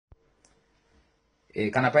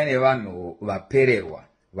kana paine vanhu vapererwa,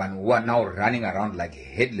 vanhu who are now running around like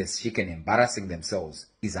headless chicken, embarrassing themselves,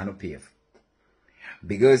 is Zanu PF.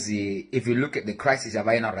 Because if you look at the crisis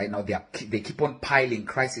right now, they keep on piling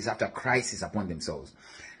crisis after crisis upon themselves.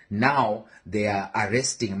 Now they are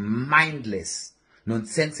arresting mindless,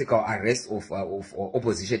 nonsensical arrests of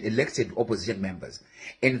opposition, elected opposition members,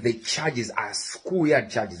 and the charges are schoolyard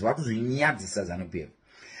charges. What was Zanu PF?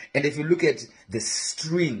 And if you look at the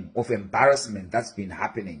string of embarrassment that's been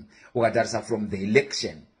happening, from the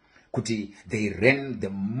election, they ran the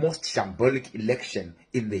most shambolic election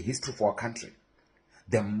in the history of our country.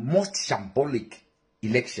 The most shambolic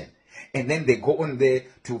election. And then they go on there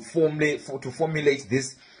to formulate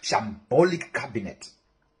this shambolic cabinet,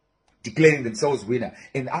 declaring themselves winner.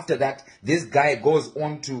 And after that, this guy goes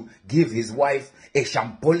on to give his wife a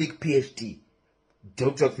shambolic PhD.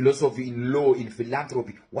 Doctor of Philosophy in Law, in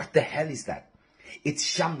Philanthropy. What the hell is that? It's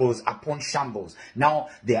shambles upon shambles. Now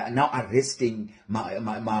they are now arresting my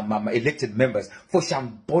elected members for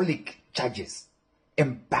shambolic charges.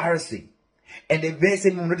 Embarrassing. And the very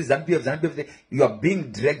same moment Zanu, you are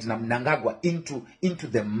being dragged Mnangagwa into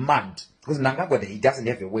the mud. Because Mnangagwa, he doesn't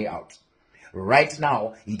have a way out. Right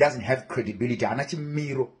now, he doesn't have credibility.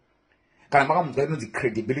 Anachimiro.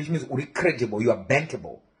 Credibility means credible, you are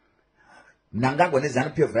bankable. Mnangagwa and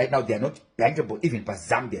Zanu PF right now, they are not bankable even for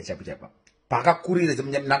Zambia.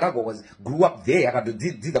 Mnangagwa grew up there.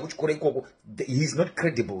 He is not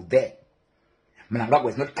credible there. Mnangagwa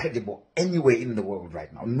is not credible anywhere in the world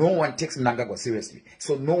right now. No one takes Mnangagwa seriously.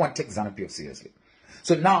 So no one takes Zanu PF seriously.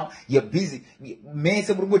 So now you're busy. You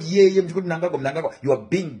are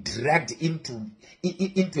being dragged into a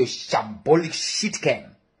shambolic shit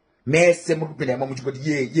can.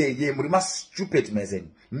 Stupid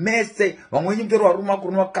mezen. You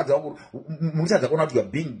are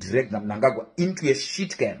being dragged into a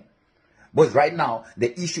shit can. But right now,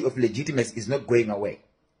 the issue of legitimacy is not going away.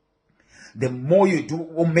 The more you do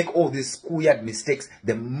or make all these schoolyard mistakes,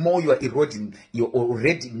 the more you are eroding your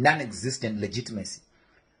already non-existent legitimacy.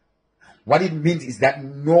 What it means is that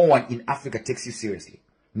no one in Africa takes you seriously.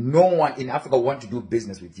 No one in Africa wants to do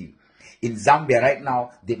business with you. In Zambia right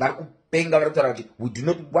now, we do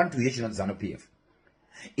not want to hear on Zanu PF.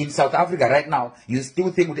 In South Africa right now, you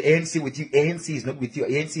still think with ANC with you. ANC is not with you.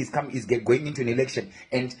 ANC is going into an election,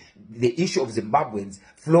 and the issue of Zimbabweans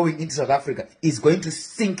flowing into South Africa is going to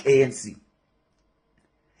sink ANC.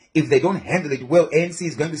 If they don't handle it well, ANC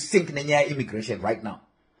is going to sink Nanya immigration right now,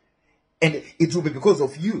 and it will be because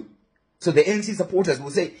of you. So the ANC supporters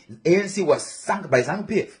will say ANC was sunk by Zanu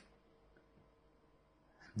PF.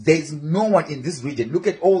 There is no one in this region. Look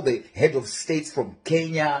at all the head of states from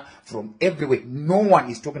Kenya, from everywhere. No one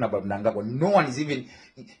is talking about Mnangagwa. No one is even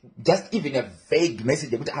a vague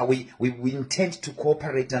message about how we intend to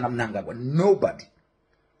cooperate with Mnangagwa. Nobody.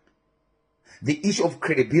 The issue of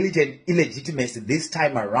credibility and illegitimacy this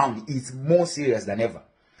time around is more serious than ever.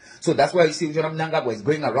 So that's why you see Mnangagwa is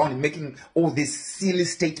going around and making all these silly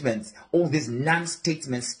statements, all these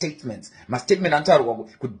non-statement My statement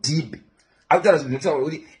could deep. A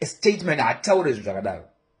statement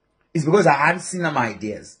it's because I hadn't seen my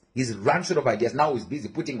ideas. He's run short of ideas. Now he's busy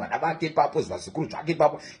putting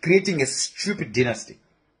creating a stupid dynasty.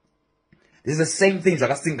 This is the same thing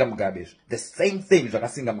Mugabe. The same thing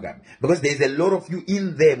Mugabe. Because there is a lot of you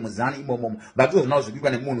in there, Muzani Momom. But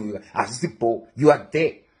you are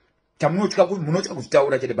there.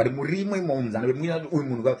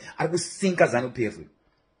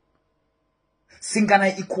 Sinkana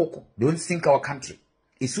Ikoko, don't sink our country.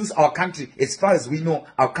 It suits our country. As far as we know,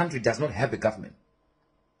 our country does not have a government.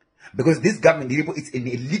 Because this government, it's an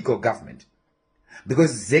illegal government. Because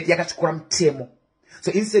Zek Yakachkoram Temo.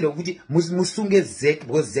 So instead of Musunge Zek,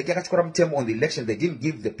 because Zek Yakachkoram Temo on the election, they didn't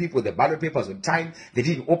give the people the ballot papers on time. They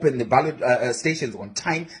didn't open the ballot stations on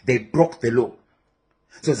time. They broke the law.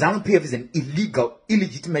 So Zanu PF is an illegal,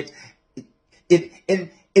 illegitimate, a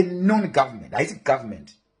non-government. I say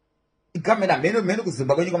government. But as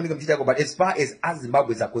far as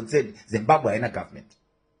Zimbabweans are concerned, Zimbabwe is not a government.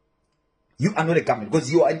 You are not a government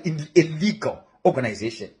because you are an illegal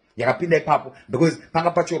organization. Because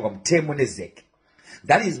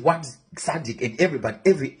that is what Sadiq and everybody,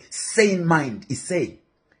 every sane mind is saying.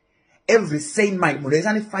 Every sane mind, there's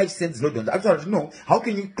only 5 cents not done. Actually, no. How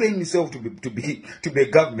can you claim yourself to be a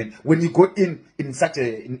government when you go in such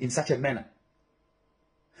a manner?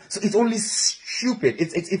 So it's only stupid.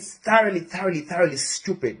 It's thoroughly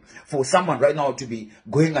stupid for someone right now to be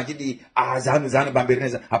going and the Zanu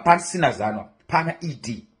Bamberineza. Hapana Zanu, Pana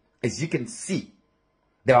ED. As you can see,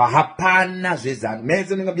 there are Hapana Zanu.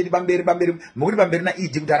 Mezzo Bamberi Bamberi, Muri Bamberina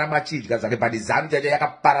ED Daramachi, because everybody Zanu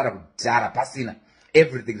Jaka Para Jara Pasina.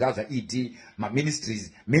 everything. That was ED, my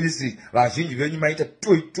ministries. Vazhinji venyu maita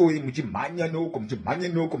toi muchimhanya noko.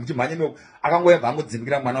 Akangoyabva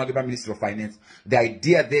angodzimbikira mwana wake paMinistry of Finance. The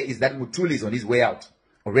idea there is that Mutuli is on his way out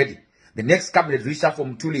already. The next cabinet reshuffle,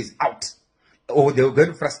 Mutuli is out. Or they were going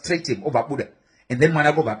to frustrate him over Buddha. And then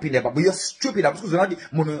Mnangagwa vapinda. But you're stupid. I'm supposed to know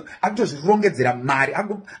munhu akutozvirongedzera mari.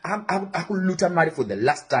 Akuluta mari for the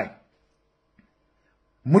last time.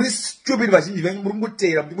 Muri stupid vazhinji venyu muri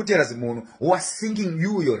kutera semunhu who are sinking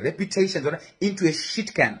you, your reputation into a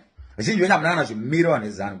shit can. Vazhinji venyu hamuna zvimiro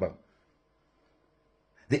nezano baba.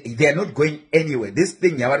 They are not going anywhere. This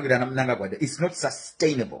thing yavari kuita naMnangagwa, it's not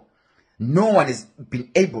sustainable. No one has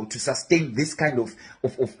been able to sustain this kind of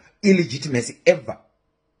illegitimacy ever.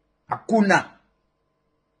 Hakuna.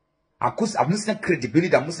 Amusina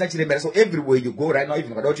credibility, amusina chiremera. So everywhere you go right now,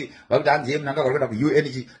 even Mnangagwa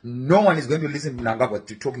UN, no one is going to listen to Mnangagwa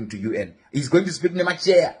to talking to UN. He's going to speak in a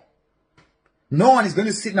chair. No one is going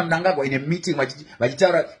to sit in Mnangagwa in a meeting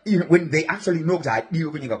when they actually know that my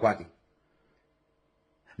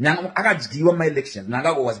election.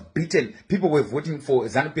 Mnangagwa was beaten. People were voting for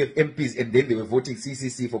Zanu PF MPs and then they were voting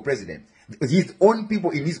CCC for president. His own people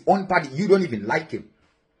in his own party, you don't even like him.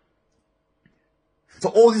 So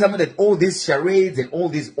all these charades and all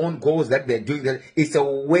these own goals that they're doing, it's a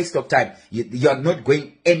waste of time. You're not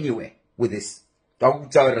going anywhere with this. You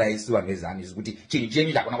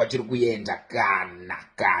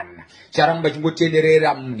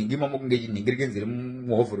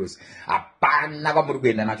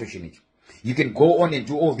can go on and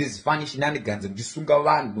do all these funny shenanigans and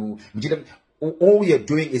all you're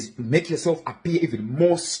doing is make yourself appear even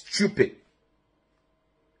more stupid.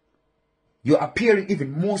 You're appearing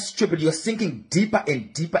even more stupid. You're sinking deeper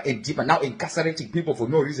and deeper and deeper. Now incarcerating people for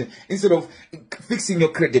no reason. Instead of fixing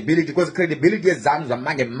your credibility. Because credibility is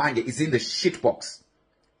in the shit box.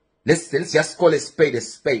 Let's just call a spade a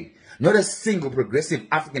spade. Not a single progressive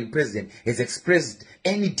African president has expressed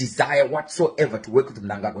any desire whatsoever to work with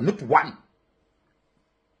Mnangagwa. Not one.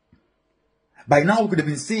 By now, we could have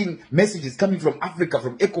been seeing messages coming from Africa,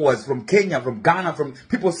 from ECOWAS, from Kenya, from Ghana, from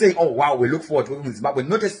people saying, oh, wow, we look forward to working with Zimbabwe.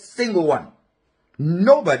 Not a single one.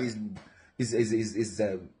 Nobody is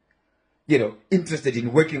interested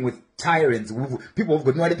in working with tyrants, people who've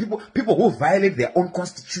got no idea, people who violate their own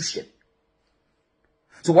constitution.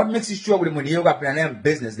 So what makes you sure with the Mnangagwa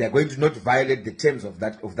business, they are going to not violate the terms of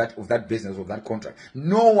that business, of that contract?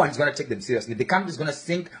 No one's going to take them seriously. The country is going to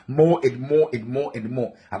sink more and more and more and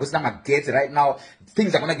more. Right now,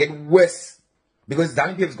 things are going to get worse because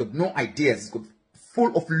Zanu PF has got no ideas. It's got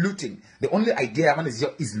full of looting. The only idea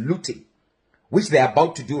is looting, which they are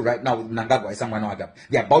about to do right now with Mnangagwa.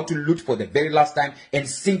 They are about to loot for the very last time and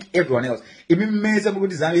sink everyone else. They are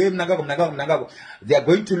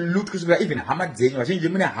going to loot even Hamad.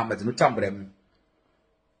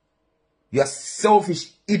 You are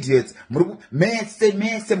selfish idiots.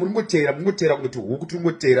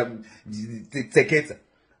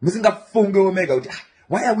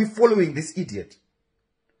 Why are we following this idiot?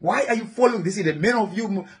 Why are you following this idiot? Many of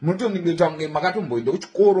you, but you're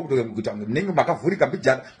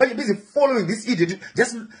busy following this idiot.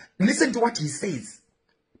 Just listen to what he says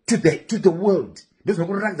to the world. There's no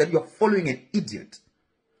wrong that you're following an idiot.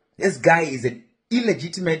 This guy is an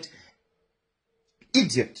illegitimate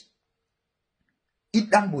idiot.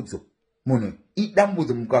 Idambuzo. Mono.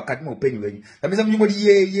 Idambuzo mkakati mpenyu wenyu. Kamisa mnyumodi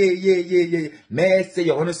yeah. May say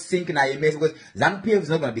you're gonna sink in a mess because Zanu PF is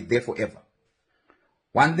not gonna be there forever.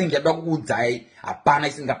 One thing you're not good die, a pana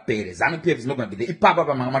is in the pere. Zanu PF is not gonna be there. Papa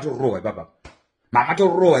Mamato Roy, Papa.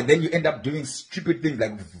 Mamato Roy, and then you end up doing stupid things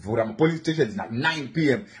like for police stations at 9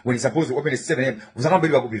 p.m. when it's supposed to open at 7 a.m.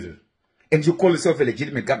 And you call yourself a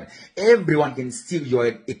legitimate government. Everyone can see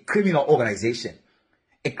you're a criminal organization.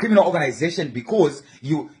 A criminal organization because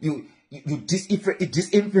you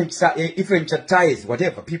disenfranchise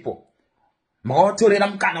whatever people. So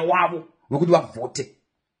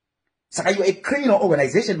you're a criminal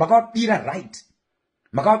organization. Right.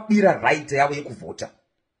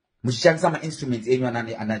 Instruments.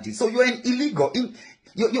 So you're an illegal.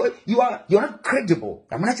 You're not credible.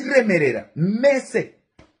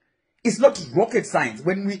 It's not rocket science.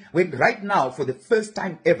 When right now, for the first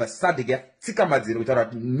time ever,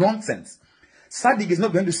 SADC, nonsense. SADC is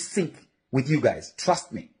not going to sink with you guys.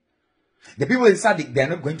 Trust me. The people in SADC, they are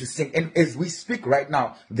not going to sink. And as we speak right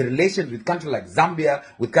now, the relations with countries like Zambia,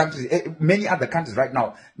 with countries, many other countries right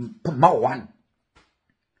now, no one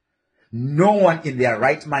in their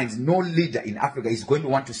right minds, no leader in Africa is going to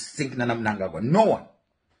want to sink Nana Mnangagwa. No one.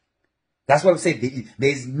 That's why we say there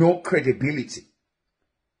is no credibility.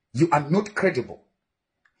 You are not credible.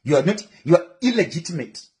 You are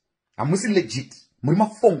illegitimate. I'm legit. muri ma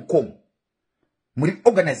Hong Kong, muri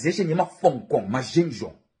organization yema Hong Kong, ma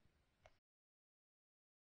Jinjo.